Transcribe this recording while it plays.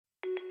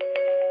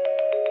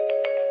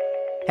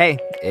Hey,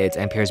 it's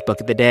NPR's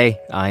Book of the Day.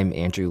 I'm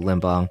Andrew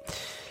Limbong.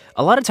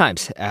 A lot of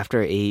times,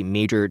 after a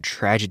major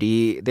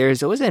tragedy,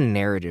 there's always a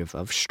narrative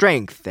of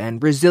strength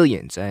and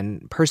resilience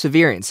and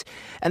perseverance.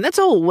 And that's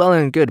all well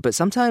and good, but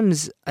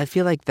sometimes I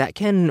feel like that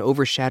can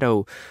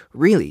overshadow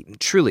really,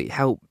 truly,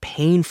 how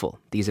painful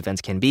these events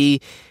can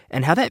be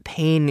and how that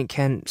pain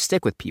can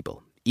stick with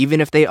people,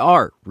 even if they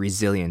are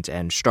resilient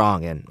and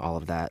strong and all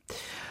of that.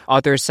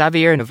 Author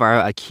Xavier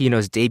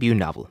Navarro-Aquino's debut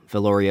novel,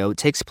 Velorio,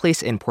 takes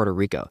place in Puerto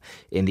Rico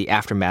in the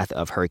aftermath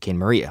of Hurricane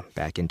Maria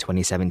back in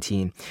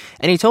 2017.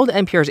 And he told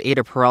NPR's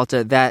Ada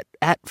Peralta that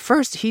at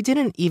first he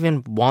didn't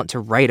even want to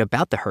write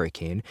about the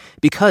hurricane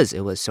because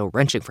it was so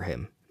wrenching for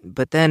him.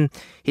 But then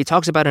he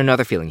talks about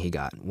another feeling he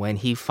got when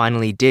he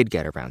finally did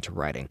get around to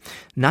writing.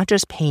 Not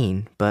just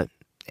pain, but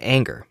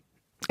anger.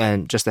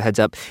 And just a heads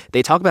up,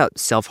 they talk about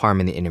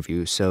self-harm in the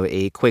interview, so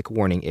a quick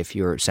warning if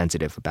you're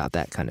sensitive about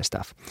that kind of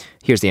stuff.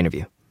 Here's the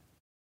interview.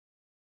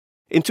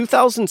 In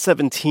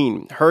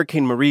 2017,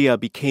 Hurricane Maria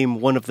became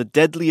one of the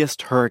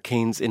deadliest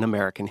hurricanes in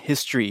American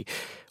history.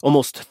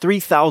 Almost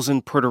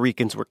 3,000 Puerto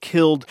Ricans were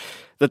killed.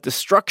 The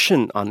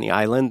destruction on the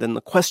island and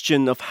the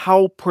question of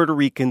how Puerto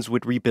Ricans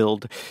would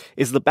rebuild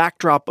is the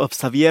backdrop of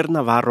Xavier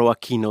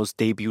Navarro-Aquino's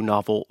debut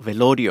novel,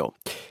 Velorio.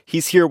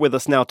 He's here with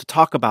us now to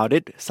talk about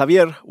it.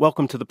 Xavier,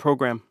 welcome to the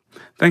program.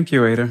 Thank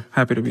you, Ada.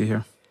 Happy to be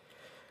here.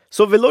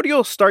 So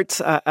Velorio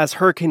starts as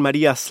Hurricane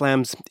Maria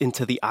slams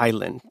into the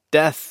island.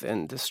 Death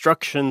and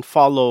destruction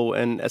follow,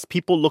 and as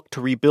people look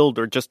to rebuild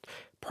or just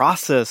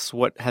process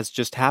what has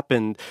just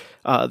happened,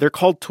 they're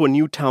called to a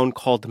new town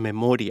called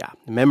Memoria,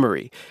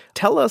 memory.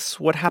 Tell us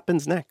what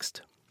happens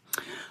next.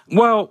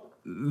 Well,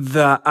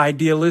 the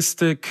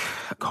idealistic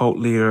cult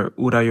leader,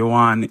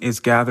 Urayoan,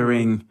 is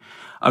gathering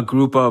a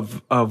group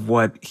of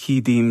what he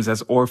deems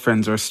as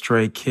orphans or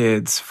stray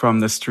kids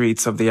from the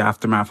streets of the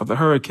aftermath of the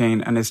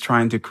hurricane and is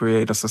trying to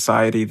create a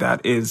society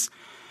that is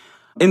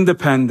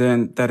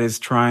independent, that is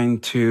trying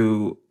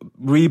to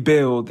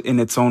rebuild in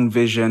its own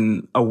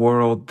vision a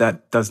world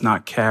that does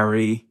not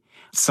carry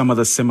some of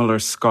the similar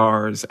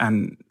scars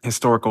and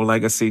historical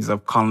legacies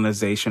of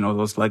colonization or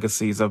those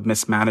legacies of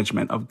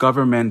mismanagement of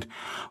government.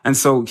 And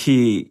so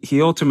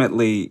he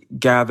ultimately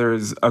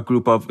gathers a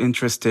group of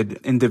interested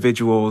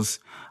individuals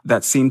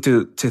that seem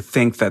to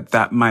think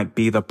that might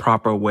be the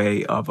proper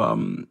way of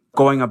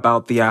going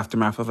about the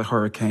aftermath of the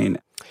hurricane.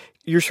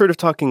 You're sort of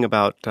talking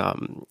about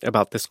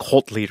this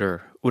cult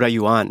leader,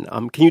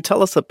 Urayoan. Can you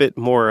tell us a bit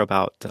more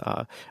about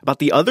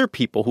the other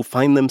people who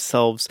find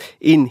themselves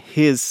in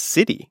his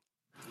city?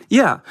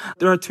 Yeah,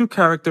 there are two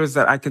characters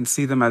that I can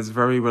see them as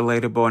very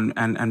relatable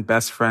and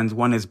best friends.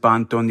 One is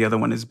Banto and the other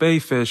one is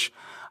Bayfish.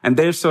 And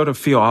they sort of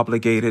feel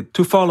obligated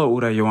to follow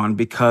Urayoan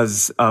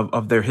because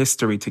of their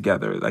history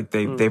together. Like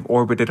they've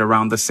orbited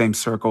around the same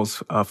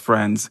circles of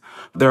friends.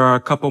 There are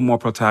a couple more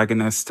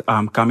protagonists.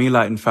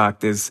 Camila, in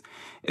fact, is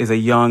a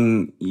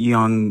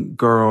young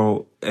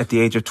girl at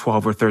the age of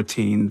 12 or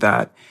 13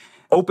 that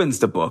opens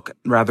the book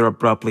rather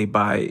abruptly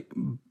by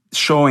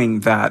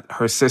showing that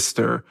her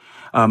sister,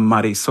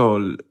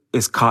 Marisol,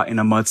 is caught in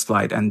a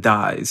mudslide and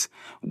dies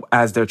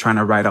as they're trying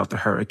to ride out the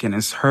hurricane.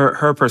 And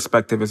her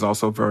perspective is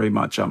also very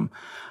much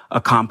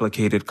a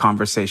complicated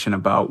conversation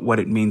about what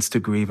it means to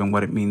grieve and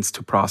what it means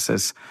to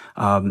process.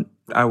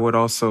 I would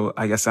also,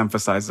 I guess,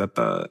 emphasize that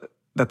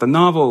the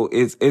novel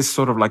is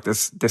sort of like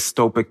this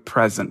dystopic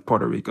present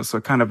Puerto Rico. So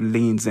it kind of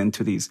leans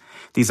into these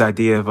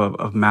ideas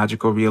of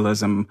magical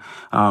realism.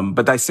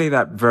 But I say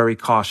that very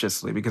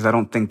cautiously because I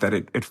don't think that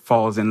it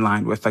falls in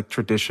line with like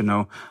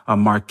traditional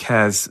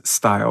Marquez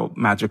style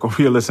magical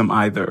realism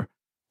either.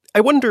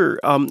 I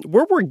wonder,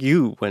 where were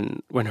you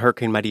when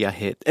Hurricane Maria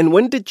hit? And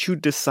when did you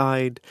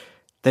decide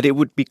that it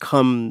would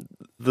become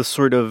the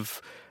sort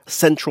of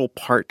central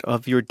part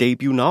of your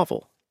debut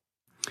novel?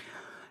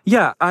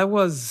 Yeah, I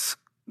was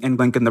in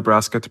Lincoln,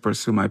 Nebraska to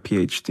pursue my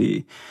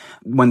PhD.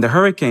 When the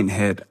hurricane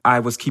hit, I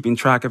was keeping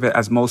track of it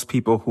as most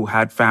people who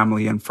had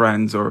family and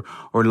friends or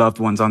loved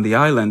ones on the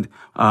island.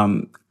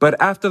 But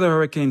after the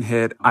hurricane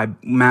hit, I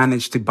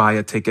managed to buy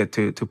a ticket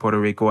to Puerto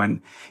Rico. And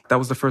that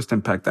was the first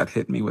impact that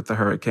hit me with the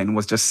hurricane,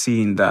 was just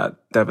seeing that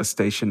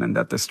devastation and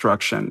that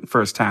destruction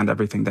firsthand,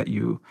 everything that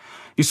you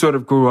sort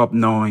of grew up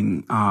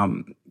knowing,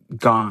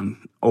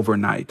 gone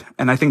overnight.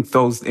 And I think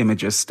those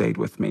images stayed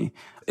with me.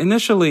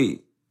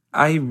 Initially,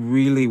 I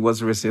really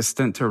was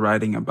resistant to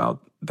writing about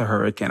the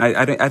hurricane.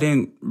 I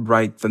didn't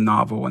write the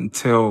novel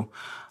until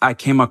I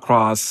came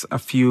across a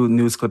few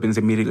news clippings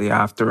immediately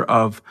after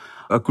of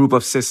a group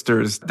of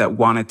sisters that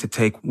wanted to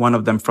take one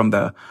of them from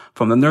the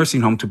nursing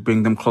home to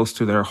bring them close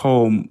to their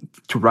home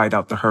to ride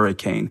out the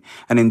hurricane.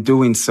 And in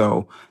doing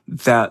so,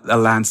 that a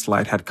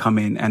landslide had come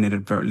in and it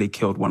inadvertently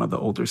killed one of the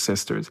older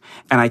sisters.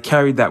 And I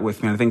carried that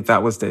with me. I think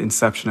that was the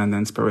inception and the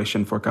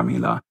inspiration for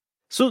Camila.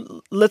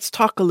 So let's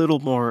talk a little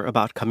more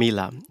about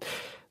Camila.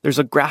 There's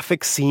a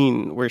graphic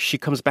scene where she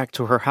comes back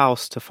to her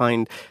house to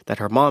find that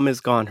her mom is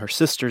gone, her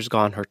sister's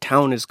gone, her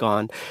town is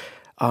gone,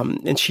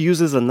 and she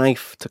uses a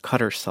knife to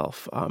cut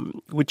herself.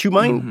 Would you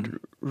mind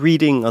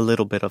reading a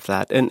little bit of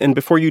that? And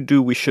before you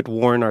do, we should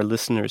warn our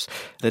listeners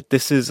that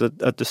this is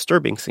a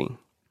disturbing scene.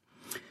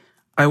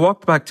 I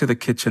walked back to the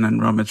kitchen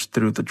and rummaged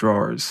through the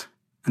drawers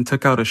and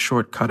took out a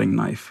short cutting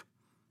knife.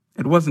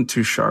 It wasn't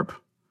too sharp.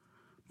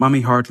 Mommy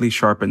hardly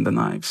sharpened the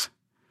knives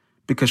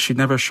because she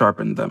never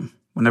sharpened them.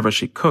 Whenever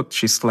she cooked,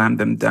 she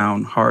slammed them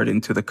down hard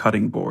into the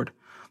cutting board.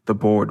 The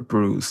board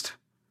bruised.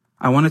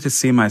 I wanted to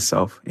see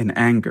myself in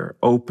anger,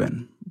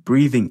 open,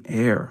 breathing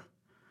air.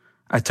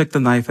 I took the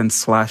knife and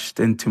slashed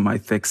into my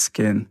thick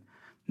skin,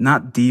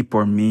 not deep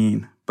or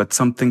mean, but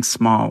something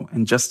small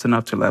and just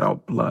enough to let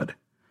out blood.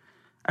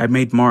 I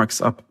made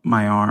marks up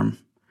my arm,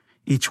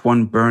 each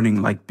one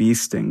burning like bee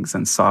stings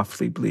and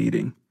softly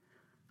bleeding.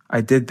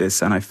 I did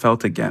this and I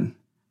felt again.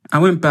 I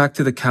went back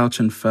to the couch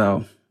and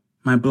fell,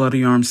 my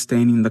bloody arm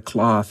staining the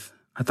cloth.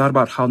 I thought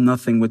about how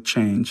nothing would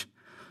change,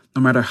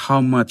 no matter how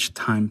much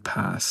time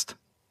passed.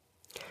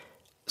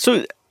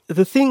 So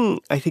the thing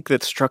I think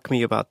that struck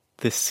me about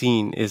this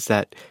scene is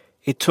that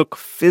it took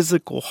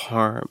physical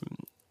harm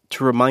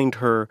to remind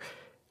her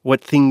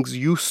what things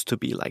used to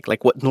be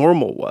like what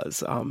normal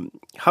was.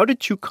 How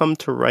did you come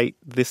to write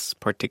this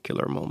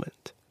particular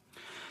moment?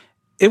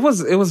 It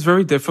was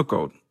very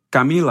difficult.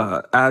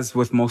 Camila, as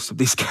with most of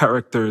these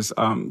characters,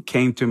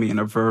 came to me in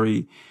a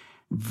very,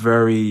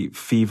 very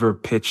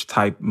fever-pitch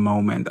type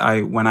moment.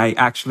 When I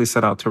actually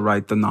set out to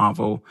write the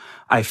novel,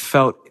 I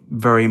felt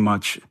very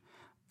much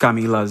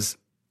Camila's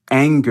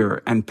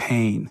anger and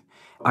pain.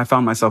 I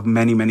found myself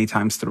many, many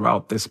times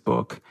throughout this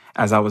book,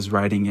 as I was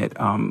writing it,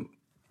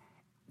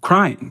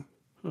 crying.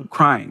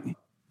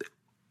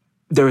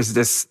 There is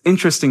this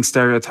interesting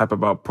stereotype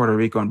about Puerto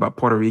Rico and about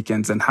Puerto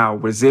Ricans and how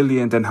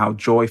resilient and how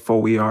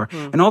joyful we are.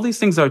 And all these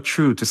things are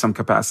true to some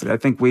capacity. I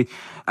think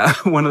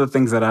one of the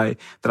things that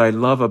I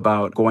love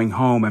about going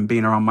home and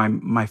being around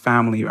my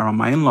family, around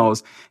my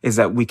in-laws, is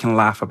that we can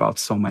laugh about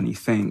so many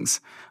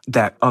things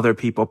that other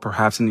people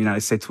perhaps in the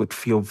United States would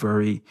feel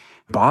very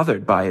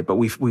bothered by it, but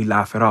we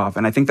laugh it off.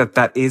 And I think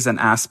that is an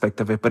aspect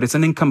of it, but it's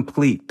an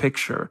incomplete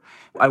picture.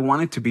 I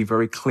wanted to be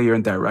very clear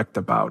and direct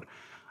about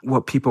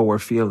what people were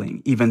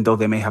feeling, even though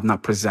they may have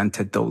not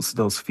presented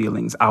those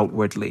feelings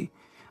outwardly.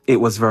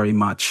 It was very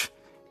much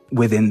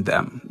within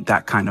them,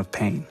 that kind of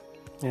pain.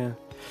 Yeah.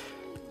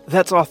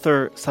 That's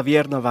author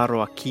Xavier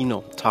Navarro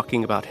Aquino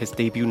talking about his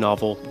debut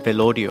novel,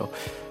 Velorio.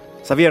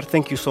 Xavier,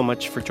 thank you so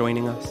much for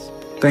joining us.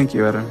 Thank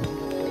you, Eder.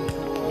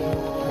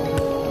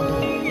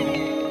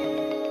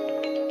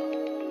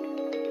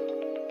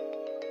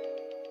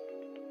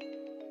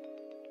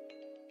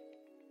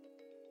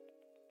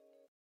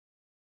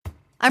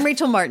 I'm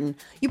Rachel Martin.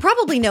 You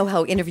probably know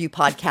how interview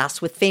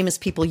podcasts with famous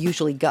people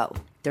usually go.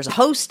 There's a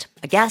host,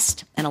 a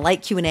guest, and a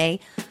light Q&A.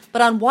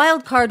 But on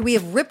Wildcard, we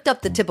have ripped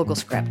up the typical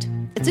script.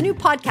 It's a new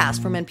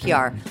podcast from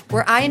NPR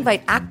where I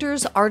invite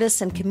actors, artists,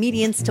 and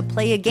comedians to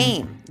play a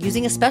game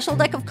using a special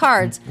deck of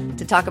cards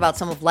to talk about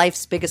some of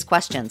life's biggest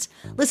questions.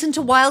 Listen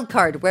to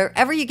Wildcard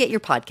wherever you get your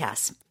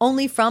podcasts,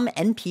 only from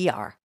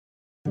NPR.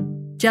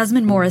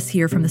 Jasmine Morris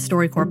here from the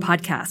StoryCorps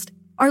podcast.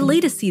 Our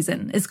latest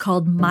season is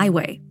called My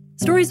Way.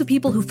 Stories of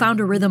people who found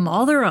a rhythm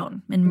all their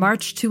own and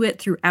marched to it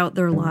throughout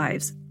their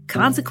lives.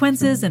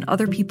 Consequences and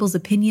other people's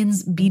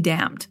opinions be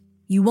damned.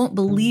 You won't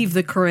believe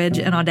the courage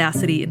and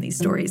audacity in these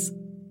stories.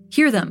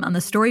 Hear them on the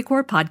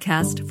StoryCorps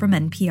podcast from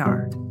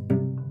NPR.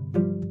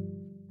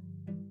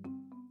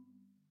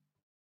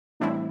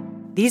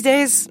 These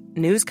days,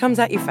 news comes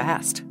at you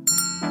fast.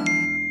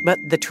 But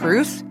the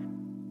truth?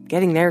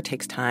 Getting there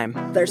takes time.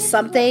 There's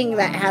something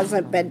that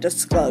hasn't been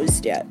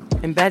disclosed yet.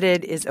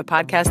 Embedded is a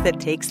podcast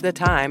that takes the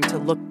time to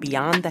look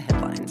beyond the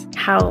headlines.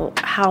 How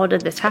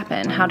did this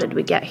happen? How did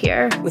we get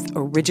here? With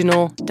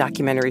original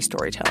documentary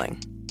storytelling.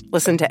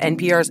 Listen to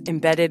NPR's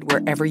Embedded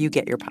wherever you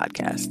get your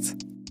podcasts.